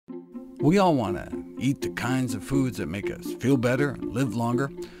We all want to eat the kinds of foods that make us feel better, live longer,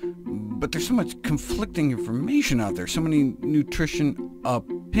 but there's so much conflicting information out there, so many nutrition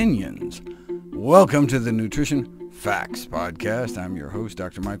opinions. Welcome to the Nutrition Facts podcast. I'm your host,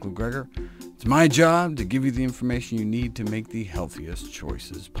 Dr. Michael Greger. It's my job to give you the information you need to make the healthiest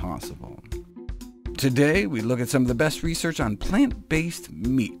choices possible. Today, we look at some of the best research on plant-based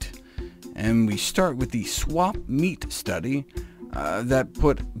meat, and we start with the Swap Meat study that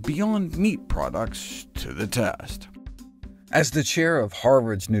put Beyond Meat products to the test. As the chair of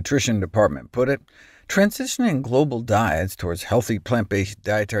Harvard's nutrition department put it, transitioning global diets towards healthy plant-based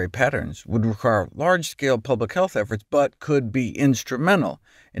dietary patterns would require large-scale public health efforts, but could be instrumental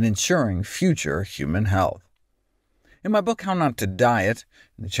in ensuring future human health. In my book, How Not to Diet,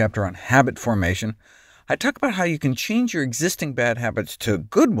 in the chapter on habit formation, I talk about how you can change your existing bad habits to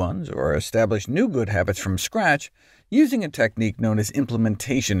good ones or establish new good habits from scratch using a technique known as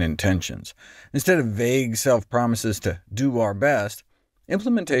implementation intentions. Instead of vague self-promises to do our best,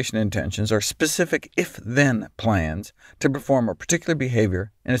 implementation intentions are specific if-then plans to perform a particular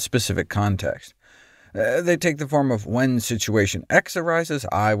behavior in a specific context. They take the form of when situation X arises,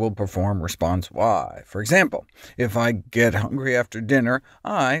 I will perform response Y. For example, if I get hungry after dinner,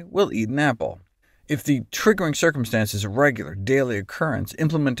 I will eat an apple. If the triggering circumstance is a regular, daily occurrence,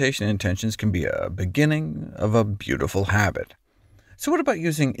 implementation intentions can be a beginning of a beautiful habit. So what about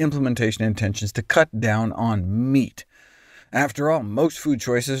using implementation intentions to cut down on meat? After all, most food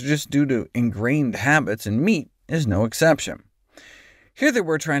choices are just due to ingrained habits, and meat is no exception. Here they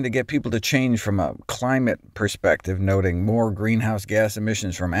were trying to get people to change from a climate perspective, noting more greenhouse gas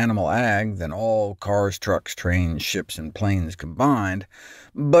emissions from animal ag than all cars, trucks, trains, ships, and planes combined.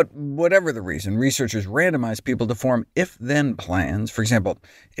 But whatever the reason, researchers randomized people to form if-then plans. For example,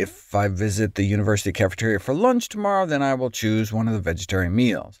 if I visit the university cafeteria for lunch tomorrow, then I will choose one of the vegetarian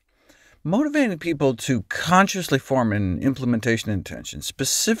meals. Motivating people to consciously form an implementation intention,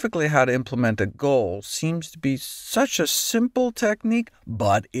 specifically how to implement a goal, seems to be such a simple technique,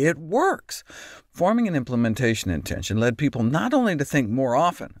 but it works. Forming an implementation intention led people not only to think more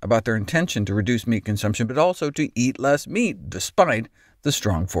often about their intention to reduce meat consumption, but also to eat less meat, despite the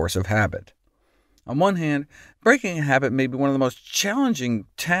strong force of habit. On one hand, breaking a habit may be one of the most challenging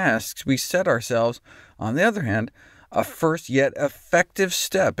tasks we set ourselves. On the other hand, a first yet effective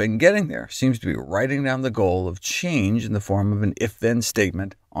step in getting there seems to be writing down the goal of change in the form of an if-then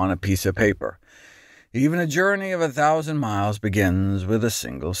statement on a piece of paper. Even a journey of 1,000 miles begins with a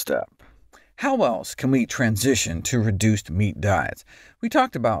single step. How else can we transition to reduced meat diets? We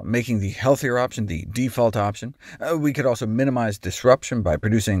talked about making the healthier option the default option. We could also minimize disruption by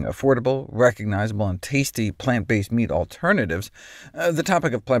producing affordable, recognizable, and tasty plant-based meat alternatives. The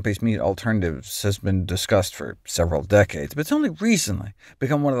topic of plant-based meat alternatives has been discussed for several decades, but it's only recently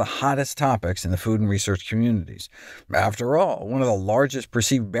become one of the hottest topics in the food and research communities. After all, one of the largest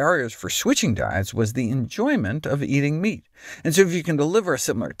perceived barriers for switching diets was the enjoyment of eating meat. And so if you can deliver a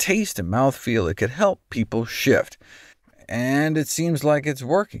similar taste and mouthfeel, it could help people shift. And it seems like it's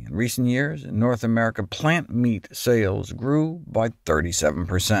working. In recent years, in North America, plant meat sales grew by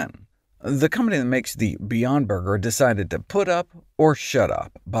 37%. The company that makes the Beyond Burger decided to put up or shut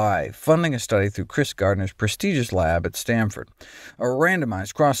up by funding a study through Chris Gardner's prestigious lab at Stanford, a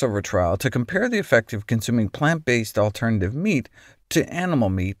randomized crossover trial to compare the effect of consuming plant-based alternative meat to animal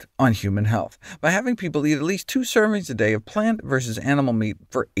meat on human health, by having people eat at least 2 servings a day of plant versus animal meat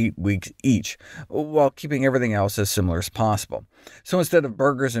for 8 weeks each, while keeping everything else as similar as possible. So instead of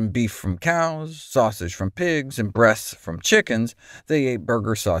burgers and beef from cows, sausage from pigs, and breasts from chickens, they ate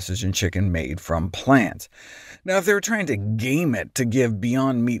burger, sausage, and chicken made from plants. Now, if they were trying to game it to give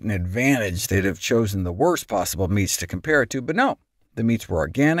Beyond Meat an advantage, they'd have chosen the worst possible meats to compare it to, but no. The meats were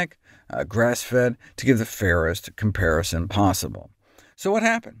organic, grass-fed, to give the fairest comparison possible. So what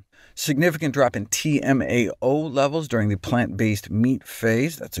happened? Significant drop in TMAO levels during the plant-based meat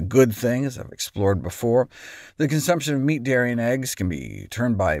phase. That's a good thing, as I've explored before. The consumption of meat, dairy, and eggs can be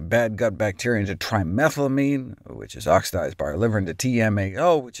turned by bad gut bacteria into trimethylamine, which is oxidized by our liver, into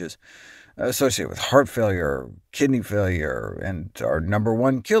TMAO, which is associated with heart failure, kidney failure, and our number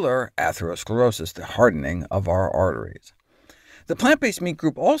one killer, atherosclerosis, the hardening of our arteries. The plant-based meat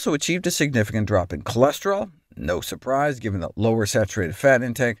group also achieved a significant drop in cholesterol. No surprise, given the lower saturated fat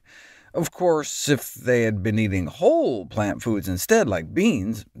intake. Of course, if they had been eating whole plant foods instead, like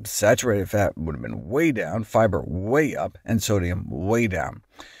beans, saturated fat would have been way down, fiber way up, and sodium way down.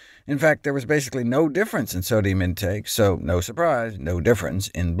 In fact, there was basically no difference in sodium intake, so no surprise, no difference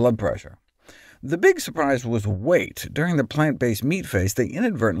in blood pressure. The big surprise was weight. During the plant-based meat phase, they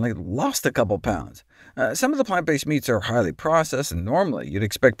inadvertently lost a couple pounds. Some of the plant-based meats are highly processed, and normally you'd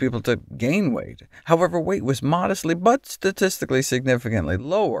expect people to gain weight. However, weight was modestly but statistically significantly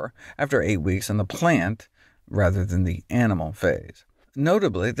lower after 8 weeks on the plant rather than the animal phase.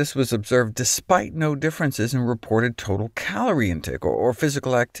 Notably, this was observed despite no differences in reported total calorie intake or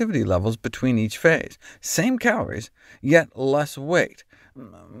physical activity levels between each phase. Same calories, yet less weight.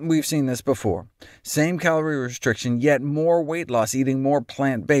 We've seen this before. Same calorie restriction, yet more weight loss eating more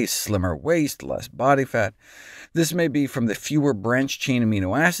plant-based, slimmer waist, less body fat. This may be from the fewer branched-chain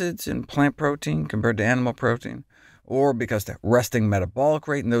amino acids in plant protein compared to animal protein, or because the resting metabolic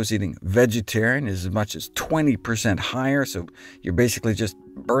rate in those eating vegetarian is as much as 20% higher, so you're basically just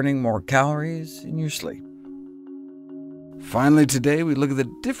burning more calories in your sleep. Finally today, we look at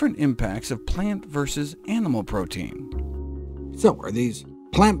the different impacts of plant versus animal protein. So, are these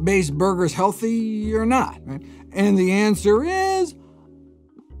plant-based burgers healthy or not? Right? And the answer is,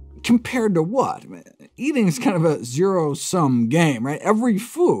 compared to what? Eating is kind of a zero-sum game, right? Every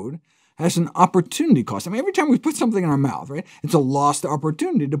food has an opportunity cost. Every time we put something in our mouth, right, it's a lost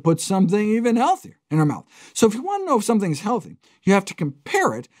opportunity to put something even healthier in our mouth. So if you want to know if something's healthy, you have to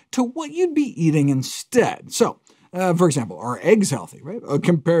compare it to what you'd be eating instead. So, for example, are eggs healthy, right?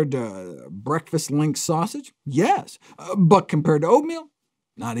 Compared to breakfast link sausage? Yes. But compared to oatmeal?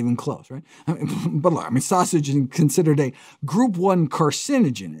 Not even close, right? But look, sausage is considered a Group 1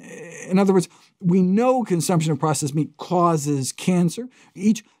 carcinogen. In other words, we know consumption of processed meat causes cancer.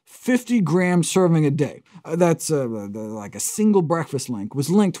 Each 50-gram serving a day, that's like a single breakfast link, was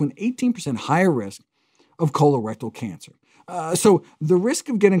linked to an 18% higher risk of colorectal cancer. So the risk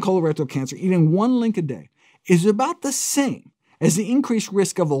of getting colorectal cancer eating one link a day is about the same as the increased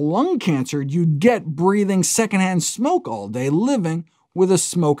risk of lung cancer you'd get breathing secondhand smoke all day living with a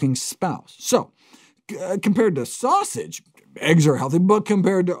smoking spouse. So, compared to sausage, eggs are healthy, but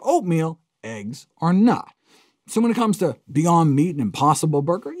compared to oatmeal, eggs are not. So when it comes to Beyond Meat and Impossible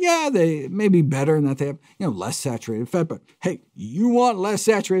Burger, yeah, they may be better in that they have less saturated fat, but hey, you want less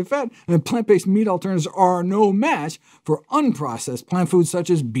saturated fat, and plant-based meat alternatives are no match for unprocessed plant foods such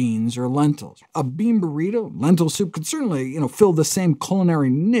as beans or lentils. A bean burrito, lentil soup could certainly fill the same culinary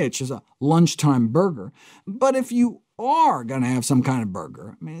niche as a lunchtime burger, but if you are going to have some kind of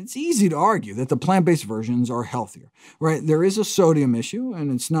burger, it's easy to argue that the plant-based versions are healthier. Right? There is a sodium issue,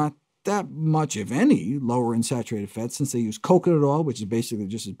 and it's not that much, if any, lower in saturated fat, since they use coconut oil, which is basically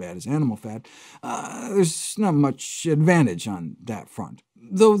just as bad as animal fat. There's not much advantage on that front.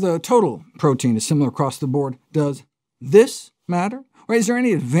 Though the total protein is similar across the board, does this matter? Or is there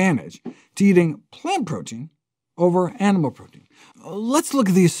any advantage to eating plant protein over animal protein? Let's look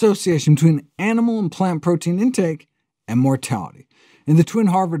at the association between animal and plant protein intake and mortality. In the twin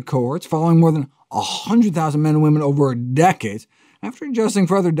Harvard cohorts, following more than 100,000 men and women over decades, after adjusting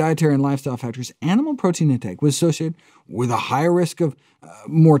for other dietary and lifestyle factors, animal protein intake was associated with a higher risk of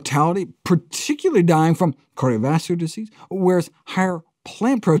mortality, particularly dying from cardiovascular disease, whereas higher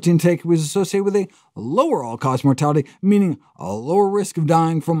plant protein intake was associated with a lower all-cause mortality, meaning a lower risk of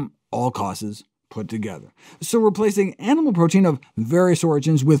dying from all causes put together. So replacing animal protein of various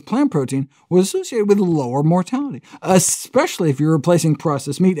origins with plant protein was associated with lower mortality, especially if you're replacing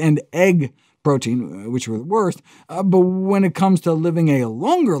processed meat and egg protein, which were the worst. But when it comes to living a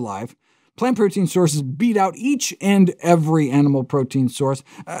longer life, plant protein sources beat out each and every animal protein source,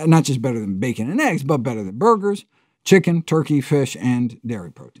 not just better than bacon and eggs, but better than burgers, chicken, turkey, fish, and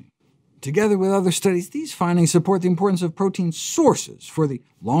dairy protein. Together with other studies, these findings support the importance of protein sources for the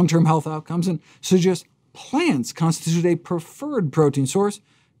long-term health outcomes and suggest plants constitute a preferred protein source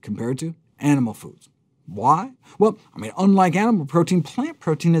compared to animal foods. Why? Well, unlike animal protein, plant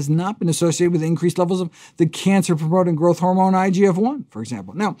protein has not been associated with increased levels of the cancer-promoting growth hormone IGF-1, for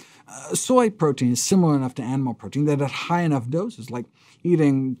example. Now, soy protein is similar enough to animal protein that at high enough doses, like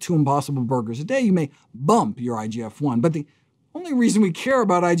eating 2 Impossible Burgers a day, you may bump your IGF-1. But the only reason we care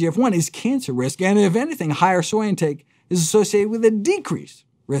about IGF-1 is cancer risk, and if anything, higher soy intake is associated with a decreased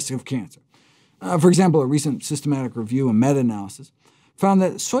risk of cancer. For example, a recent systematic review and meta-analysis found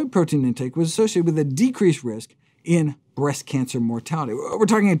that soy protein intake was associated with a decreased risk in breast cancer mortality. We're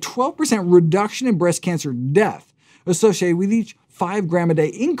talking a 12% reduction in breast cancer death associated with each 5-gram-a-day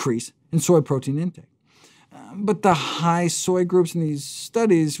increase in soy protein intake. But the high soy groups in these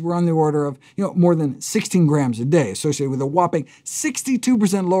studies were on the order of more than 16 grams a day, associated with a whopping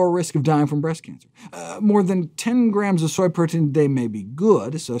 62% lower risk of dying from breast cancer. More than 10 grams of soy protein a day may be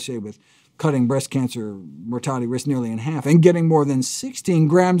good, associated with cutting breast cancer mortality risk nearly in half, and getting more than 16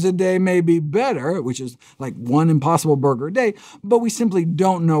 grams a day may be better, which is like one Impossible Burger a day, but we simply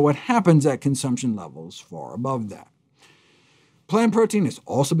don't know what happens at consumption levels far above that. Plant protein has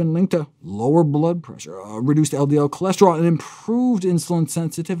also been linked to lower blood pressure, reduced LDL cholesterol, and improved insulin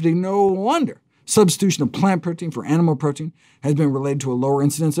sensitivity. No wonder substitution of plant protein for animal protein has been related to a lower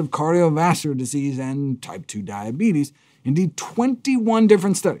incidence of cardiovascular disease and type 2 diabetes. Indeed, 21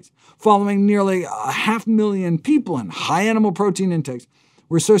 different studies following nearly 500,000 people in high animal protein intakes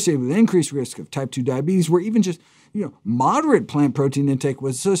were associated with increased risk of type 2 diabetes, where even just moderate plant protein intake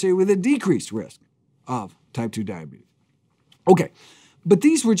was associated with a decreased risk of type 2 diabetes. OK, but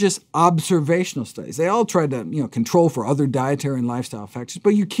these were just observational studies. They all tried to control for other dietary and lifestyle factors,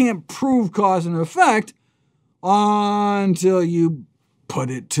 but you can't prove cause and effect until you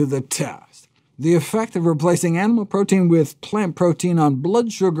put it to the test. The effect of replacing animal protein with plant protein on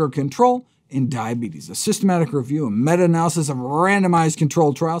blood sugar control in diabetes, a systematic review and meta-analysis of randomized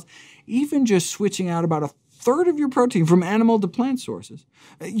controlled trials, even just switching out about a third of your protein from animal to plant sources,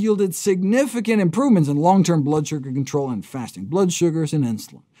 yielded significant improvements in long-term blood sugar control and fasting blood sugars and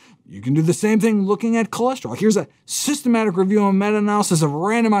insulin. You can do the same thing looking at cholesterol. Here's a systematic review and meta-analysis of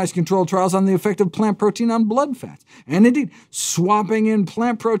randomized controlled trials on the effect of plant protein on blood fats. And indeed, swapping in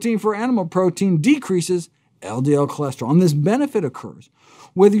plant protein for animal protein decreases LDL cholesterol, and this benefit occurs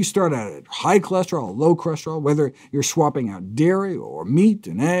whether you start out at high cholesterol or low cholesterol, whether you're swapping out dairy or meat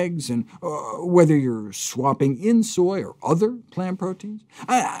and eggs, and whether you're swapping in soy or other plant proteins.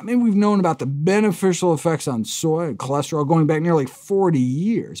 I mean, we've known about the beneficial effects on soy and cholesterol going back nearly 40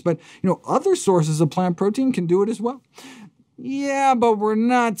 years, but other sources of plant protein can do it as well. Yeah, but we're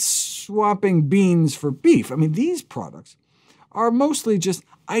not swapping beans for beef. I mean, these products are mostly just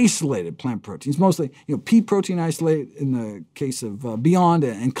isolated plant proteins, mostly pea protein isolate in the case of Beyond,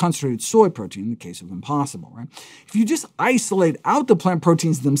 and concentrated soy protein in the case of Impossible. Right? If you just isolate out the plant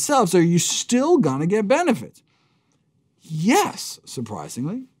proteins themselves, are you still going to get benefits? Yes,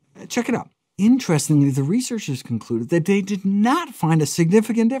 surprisingly. Check it out. Interestingly, the researchers concluded that they did not find a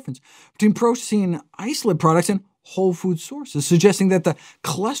significant difference between protein isolate products and whole food sources, suggesting that the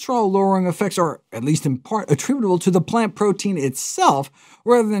cholesterol-lowering effects are, at least in part, attributable to the plant protein itself,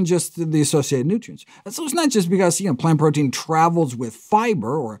 rather than just the associated nutrients. So it's not just because plant protein travels with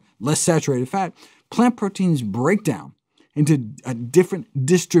fiber or less saturated fat. Plant proteins break down into a different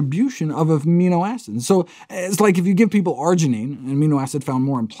distribution of amino acids. So it's like if you give people arginine, an amino acid found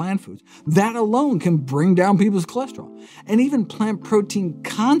more in plant foods, that alone can bring down people's cholesterol. And even plant protein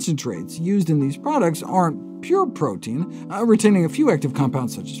concentrates used in these products aren't pure protein, retaining a few active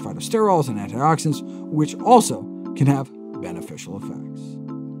compounds such as phytosterols and antioxidants, which also can have beneficial effects.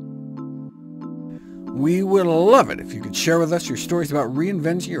 We would love it if you could share with us your stories about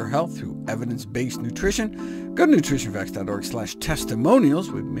reinventing your health through evidence-based nutrition. Go to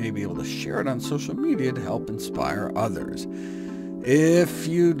NutritionFacts.org/testimonials. We may be able to share it on social media to help inspire others. If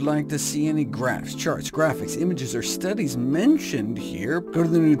you'd like to see any graphs, charts, graphics, images, or studies mentioned here, go to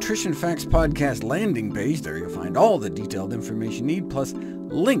the Nutrition Facts podcast landing page. There you'll find all the detailed information you need, plus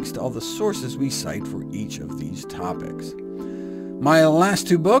links to all the sources we cite for each of these topics. My last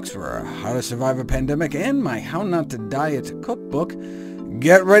two books were How to Survive a Pandemic and my How Not to Diet cookbook.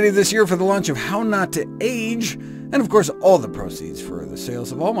 Get ready this year for the launch of How Not to Age, and of course all the proceeds for the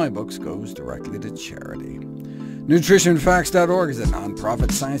sales of all my books goes directly to charity. NutritionFacts.org is a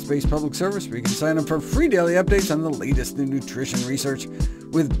nonprofit science-based public service where you can sign up for free daily updates on the latest in nutrition research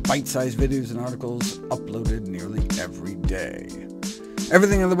with bite-sized videos and articles uploaded nearly every day.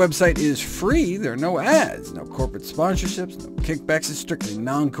 Everything on the website is free. There are no ads, no corporate sponsorships, no kickbacks. It's strictly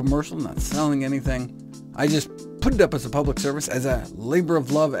non-commercial, not selling anything. I just put it up as a public service, as a labor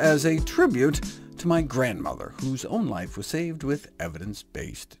of love, as a tribute to my grandmother, whose own life was saved with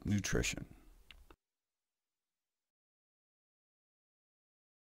evidence-based nutrition.